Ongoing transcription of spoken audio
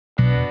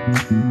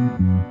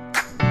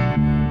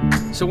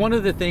So one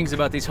of the things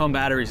about these home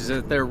batteries is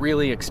that they're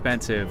really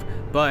expensive,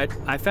 but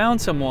I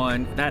found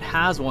someone that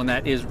has one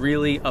that is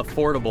really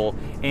affordable,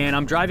 and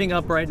I'm driving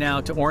up right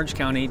now to Orange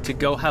County to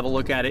go have a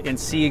look at it and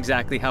see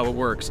exactly how it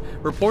works.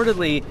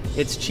 Reportedly,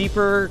 it's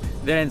cheaper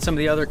than some of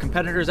the other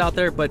competitors out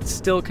there, but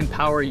still can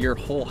power your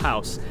whole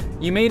house.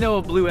 You may know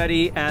of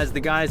Bluetti as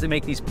the guys that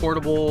make these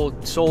portable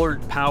solar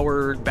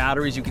powered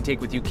batteries you can take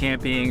with you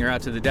camping or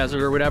out to the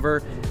desert or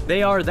whatever.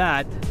 They are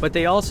that, but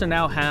they also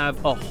now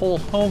have a whole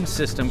home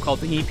system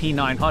called the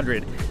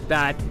EP900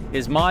 that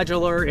is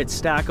modular, it's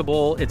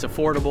stackable, it's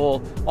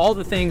affordable, all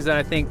the things that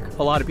I think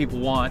a lot of people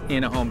want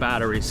in a home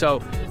battery.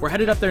 So we're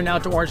headed up there now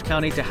to Orange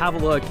County to have a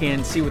look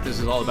and see what this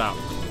is all about.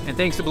 And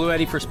thanks to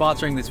Bluetti for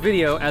sponsoring this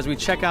video as we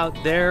check out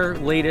their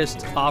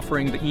latest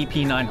offering, the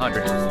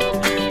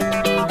EP900.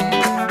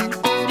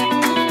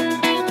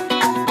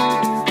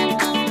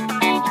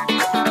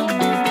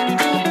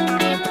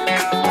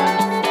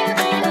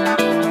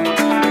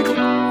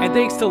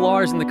 Thanks to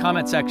Lars in the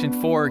comment section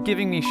for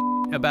giving me shit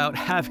about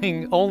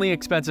having only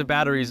expensive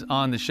batteries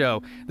on the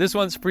show. This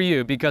one's for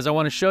you because I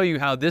want to show you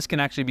how this can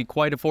actually be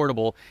quite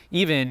affordable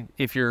even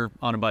if you're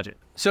on a budget.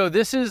 So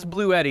this is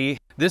Bluetti.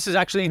 This is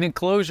actually an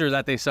enclosure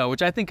that they sell,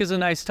 which I think is a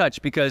nice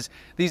touch because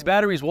these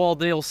batteries, while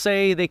they'll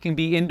say they can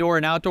be indoor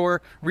and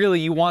outdoor,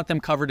 really you want them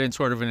covered in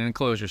sort of an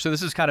enclosure. So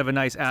this is kind of a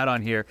nice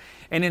add-on here.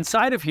 And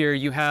inside of here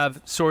you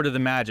have sort of the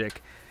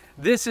magic.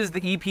 This is the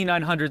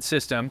EP900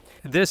 system.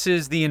 This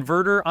is the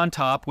inverter on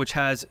top, which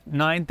has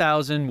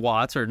 9,000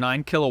 watts or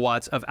 9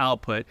 kilowatts of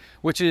output,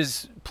 which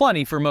is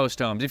plenty for most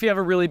homes. If you have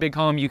a really big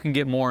home, you can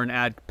get more and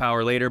add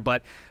power later,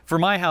 but for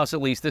my house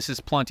at least, this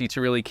is plenty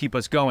to really keep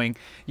us going.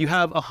 You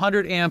have a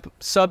 100 amp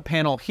sub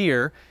panel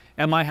here.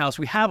 At my house,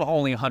 we have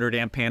only a 100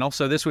 amp panel,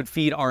 so this would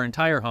feed our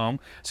entire home.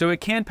 So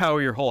it can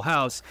power your whole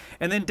house.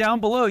 And then down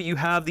below, you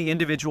have the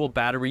individual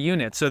battery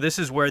units. So this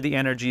is where the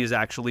energy is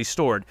actually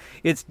stored.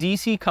 It's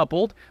DC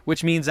coupled,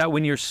 which means that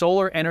when your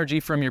solar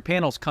energy from your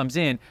panels comes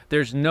in,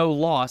 there's no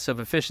loss of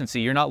efficiency.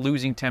 You're not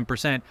losing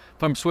 10%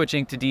 from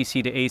switching to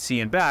DC to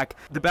AC and back.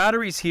 The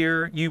batteries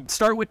here, you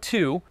start with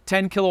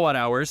 10 kilowatt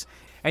hours.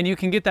 And you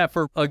can get that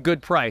for a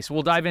good price.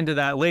 We'll dive into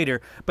that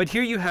later. But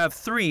here you have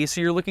 3,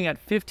 so you're looking at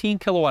 15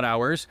 kilowatt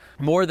hours,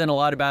 more than a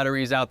lot of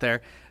batteries out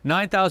there,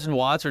 9,000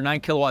 watts or 9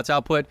 kilowatts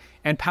output,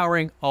 and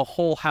powering a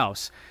whole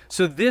house.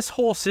 So this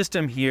whole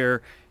system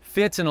here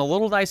fits in a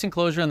little nice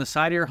enclosure on the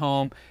side of your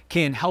home,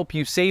 can help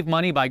you save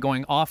money by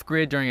going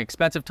off-grid during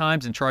expensive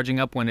times and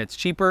charging up when it's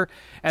cheaper,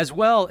 as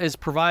well as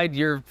provide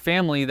your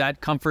family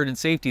that comfort and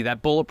safety,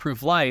 that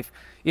bulletproof life,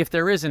 if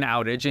there is an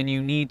outage and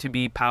you need to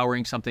be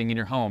powering something in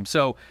your home.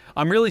 So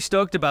I'm really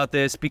stoked about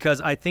this because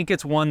I think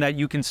it's one that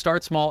you can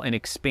start small and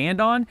expand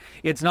on.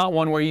 It's not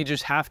one where you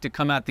just have to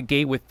come out the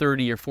gate with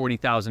 $30,000 or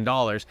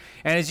 $40,000.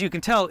 And as you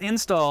can tell,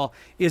 install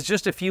is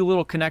just a few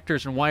little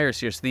connectors and wires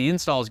here. So the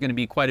install is going to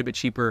be quite a bit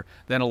cheaper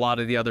than a lot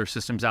of the other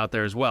systems out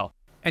there as well.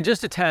 And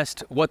just to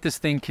test what this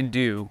thing can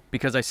do,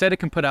 because I said it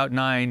can put out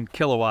 9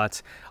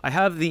 kilowatts, I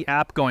have the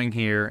app going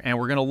here and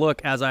we're gonna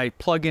look as I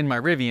plug in my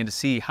Rivian to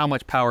see how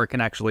much power it can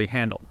actually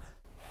handle.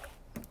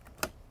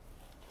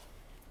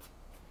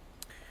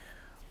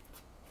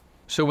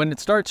 So when it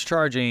starts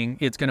charging,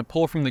 it's gonna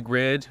pull from the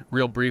grid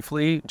real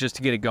briefly just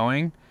to get it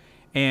going.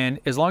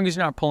 And as long as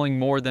you're not pulling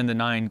more than the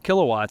 9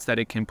 kilowatts that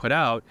it can put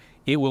out,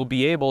 it will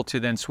be able to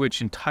then switch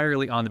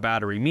entirely on the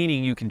battery,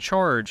 meaning you can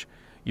charge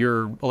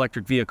your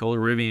electric vehicle, a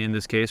Rivian in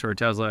this case, or a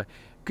Tesla,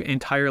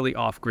 entirely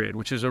off-grid,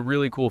 which is a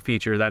really cool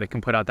feature that it can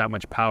put out that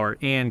much power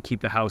and keep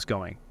the house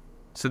going.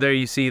 So there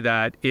you see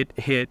that it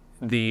hit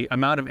the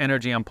amount of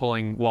energy I'm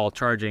pulling while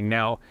charging.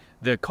 Now,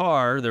 the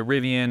car, the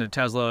Rivian, the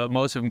Tesla,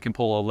 most of them can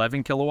pull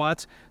 11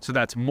 kilowatts, so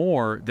that's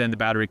more than the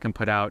battery can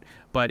put out.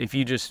 But if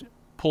you just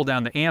pull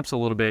down the amps a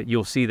little bit,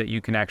 you'll see that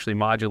you can actually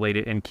modulate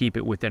it and keep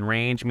it within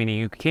range, meaning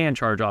you can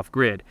charge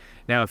off-grid.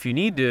 Now, if you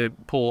need to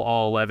pull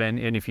all 11,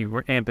 and if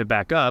you amp it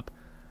back up,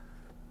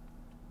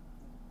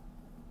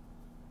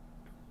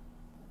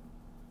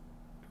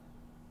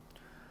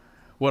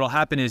 what'll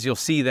happen is you'll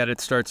see that it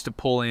starts to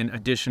pull in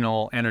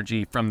additional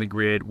energy from the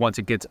grid once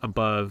it gets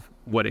above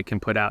what it can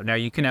put out. Now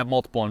you can have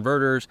multiple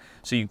inverters,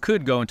 so you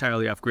could go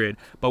entirely off grid,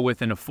 but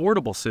with an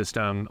affordable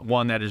system,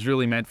 one that is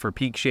really meant for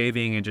peak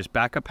shaving and just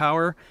backup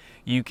power,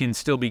 you can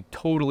still be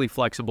totally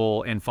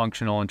flexible and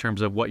functional in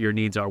terms of what your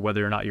needs are,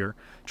 whether or not you're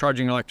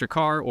charging an electric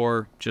car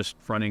or just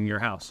running your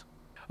house.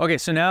 Okay,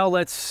 so now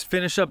let's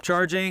finish up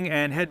charging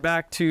and head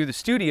back to the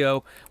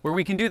studio where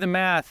we can do the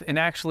math and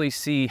actually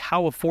see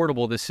how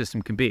affordable this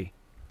system can be.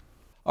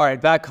 All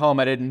right, back home,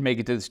 I didn't make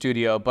it to the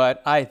studio,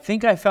 but I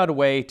think I found a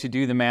way to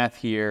do the math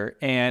here,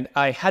 and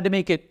I had to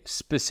make it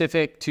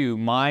specific to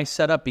my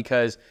setup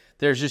because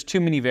there's just too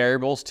many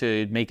variables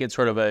to make it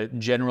sort of a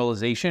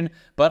generalization,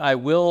 but I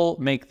will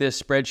make this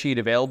spreadsheet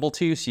available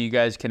to you so you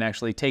guys can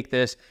actually take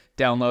this,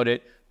 download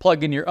it,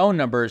 plug in your own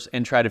numbers,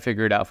 and try to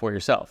figure it out for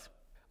yourself.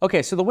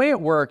 Okay, so the way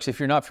it works, if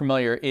you're not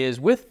familiar, is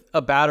with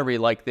a battery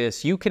like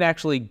this, you can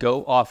actually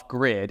go off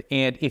grid.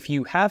 And if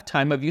you have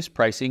time of use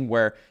pricing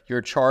where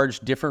you're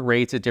charged different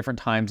rates at different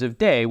times of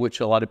day,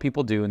 which a lot of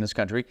people do in this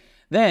country,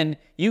 then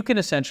you can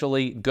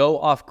essentially go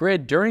off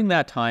grid during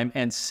that time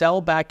and sell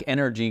back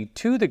energy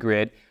to the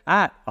grid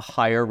at a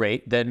higher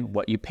rate than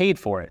what you paid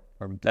for it.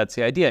 Or that's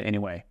the idea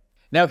anyway.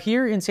 Now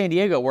here in San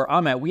Diego, where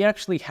I'm at, we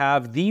actually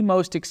have the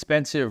most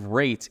expensive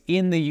rates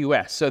in the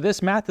US. So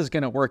this math is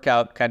gonna work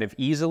out kind of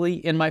easily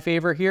in my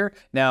favor here.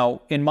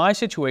 Now, in my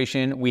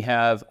situation, we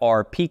have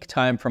our peak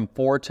time from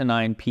 4 to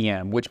 9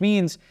 p.m., which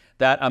means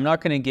that I'm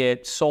not gonna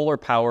get solar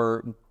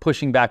power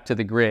pushing back to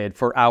the grid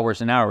for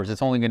hours and hours.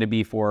 It's only gonna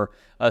be for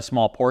a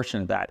small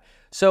portion of that.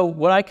 So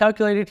what I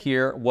calculated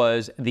here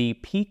was the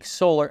peak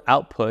solar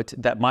output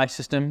that my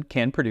system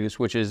can produce,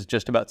 which is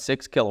just about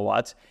 6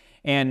 kilowatts,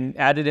 and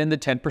added in the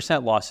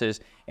 10% losses,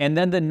 and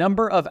then the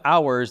number of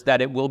hours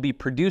that it will be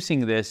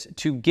producing this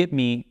to get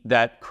me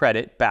that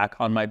credit back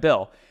on my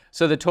bill.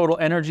 So the total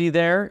energy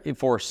there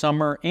for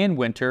summer and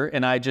winter,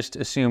 and I just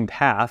assumed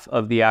half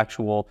of the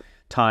actual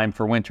time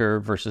for winter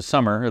versus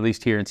summer, at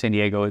least here in San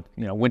Diego,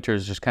 winter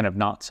is just kind of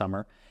not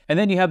summer. And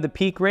then you have the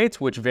peak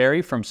rates, which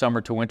vary from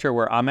summer to winter,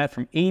 where I'm at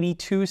from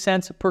 82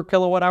 cents per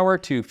kilowatt hour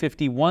to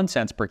 51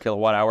 cents per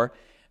kilowatt hour.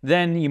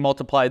 Then you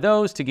multiply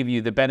those to give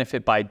you the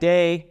benefit by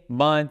day,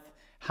 month,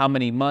 how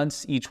many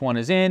months each one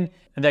is in,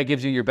 and that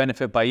gives you your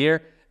benefit by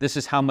year. This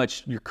is how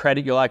much your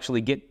credit you'll actually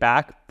get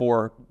back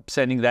for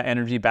sending that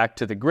energy back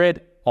to the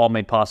grid, all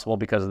made possible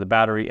because of the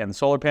battery and the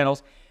solar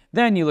panels.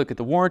 Then you look at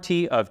the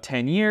warranty of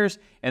 10 years,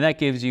 and that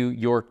gives you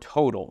your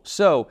total.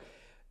 So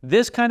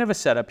this kind of a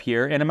setup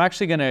here, and I'm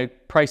actually gonna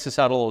price this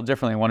out a little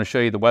differently. I wanna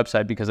show you the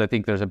website because I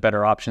think there's a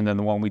better option than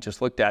the one we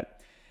just looked at.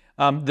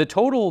 The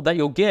total that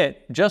you'll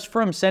get just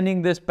from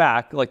sending this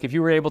back, like if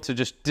you were able to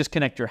just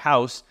disconnect your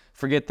house,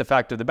 forget the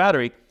fact of the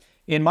battery,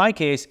 in my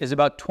case is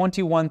about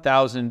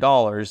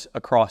 $21,000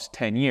 across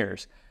 10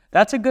 years.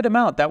 That's a good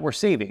amount that we're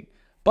saving,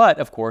 but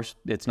of course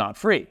it's not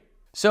free.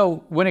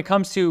 So when it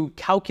comes to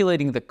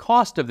calculating the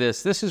cost of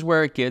this, this is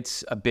where it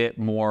gets a bit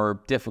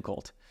more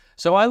difficult.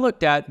 So I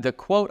looked at the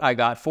quote I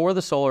got for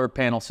the solar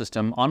panel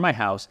system on my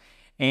house,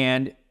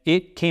 and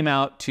it came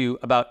out to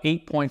about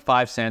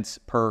 8.5 cents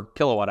per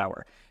kilowatt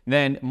hour.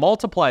 Then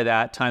multiply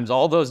that times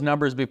all those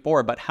numbers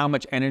before about how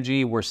much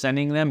energy we're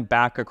sending them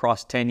back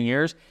across 10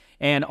 years.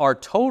 And our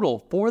total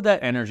for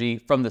that energy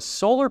from the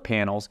solar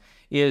panels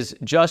is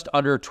just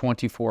under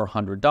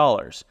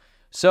 $2,400.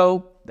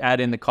 So add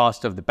in the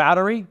cost of the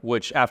battery,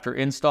 which after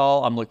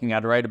install, I'm looking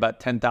at right about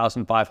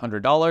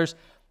 $10,500.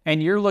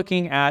 And you're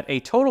looking at a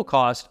total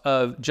cost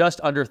of just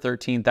under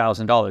 $13,000,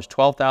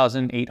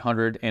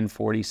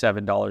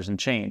 $12,847 and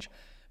change.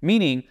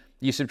 Meaning,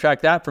 you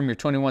subtract that from your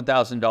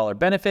 $21,000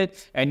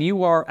 benefit, and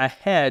you are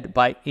ahead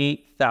by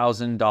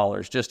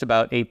 $8,000, just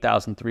about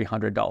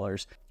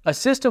 $8,300. A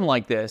system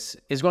like this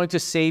is going to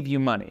save you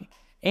money,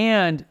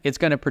 and it's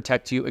going to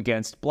protect you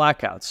against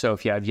blackouts. So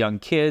if you have young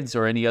kids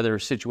or any other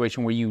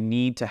situation where you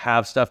need to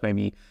have stuff,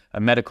 maybe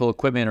a medical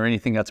equipment or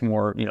anything that's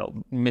more,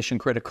 mission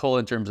critical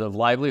in terms of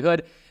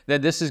livelihood,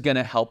 then this is going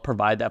to help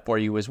provide that for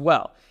you as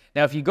well.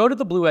 Now, if you go to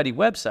the Bluetti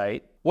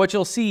website, what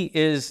you'll see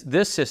is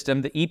this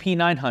system, the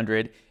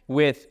EP900,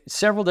 with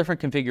several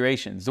different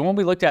configurations. The one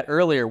we looked at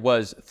earlier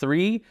was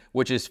 3,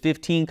 which is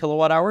 15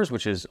 kilowatt hours,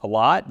 which is a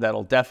lot.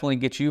 That'll definitely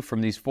get you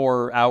from these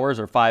 4 hours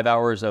or 5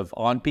 hours of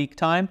on-peak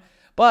time.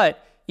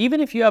 But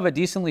even if you have a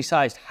decently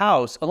sized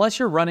house, unless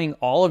you're running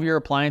all of your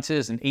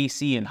appliances and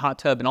AC and hot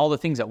tub and all the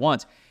things at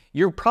once,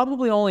 you're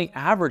probably only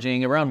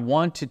averaging around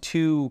 1 to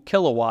 2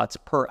 kilowatts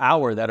per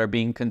hour that are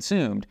being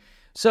consumed.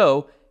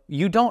 So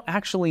you don't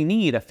actually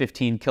need a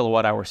 15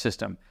 kilowatt hour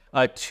system.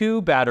 A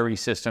 2 battery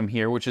system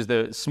here, which is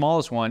the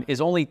smallest one,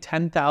 is only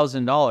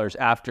 $10,000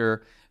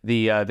 after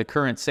the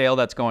current sale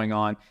that's going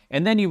on.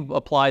 And then you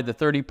apply the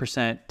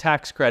 30%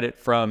 tax credit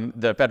from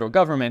the federal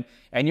government,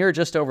 and you're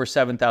just over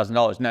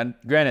 $7,000. Now,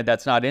 granted,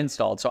 that's not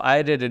installed. So I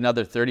added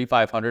another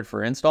 $3,500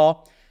 for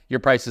install. Your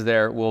prices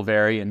there will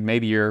vary, and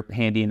maybe you're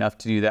handy enough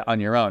to do that on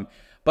your own.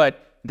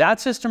 But that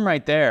system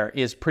right there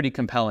is pretty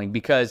compelling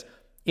because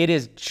it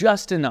is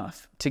just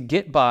enough to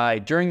get by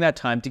during that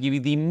time to give you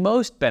the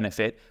most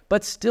benefit,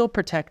 but still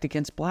protect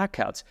against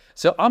blackouts.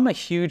 So I'm a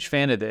huge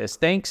fan of this.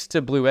 Thanks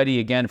to Bluetti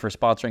again for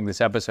sponsoring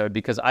this episode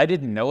because I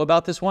didn't know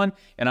about this one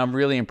and I'm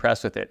really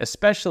impressed with it,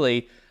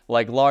 especially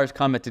like Lars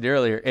commented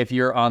earlier, if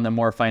you're on the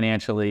more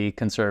financially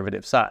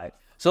conservative side.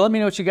 So let me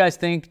know what you guys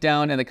think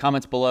down in the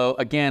comments below.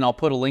 Again, I'll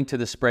put a link to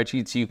the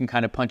spreadsheet so you can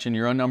kind of punch in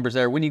your own numbers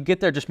there. When you get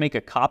there, just make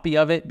a copy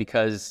of it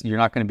because you're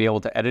not going to be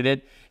able to edit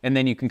it. And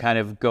then you can kind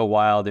of go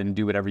wild and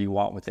do whatever you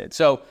want with it.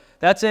 So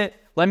that's it.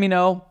 Let me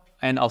know,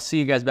 and I'll see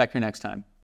you guys back here next time.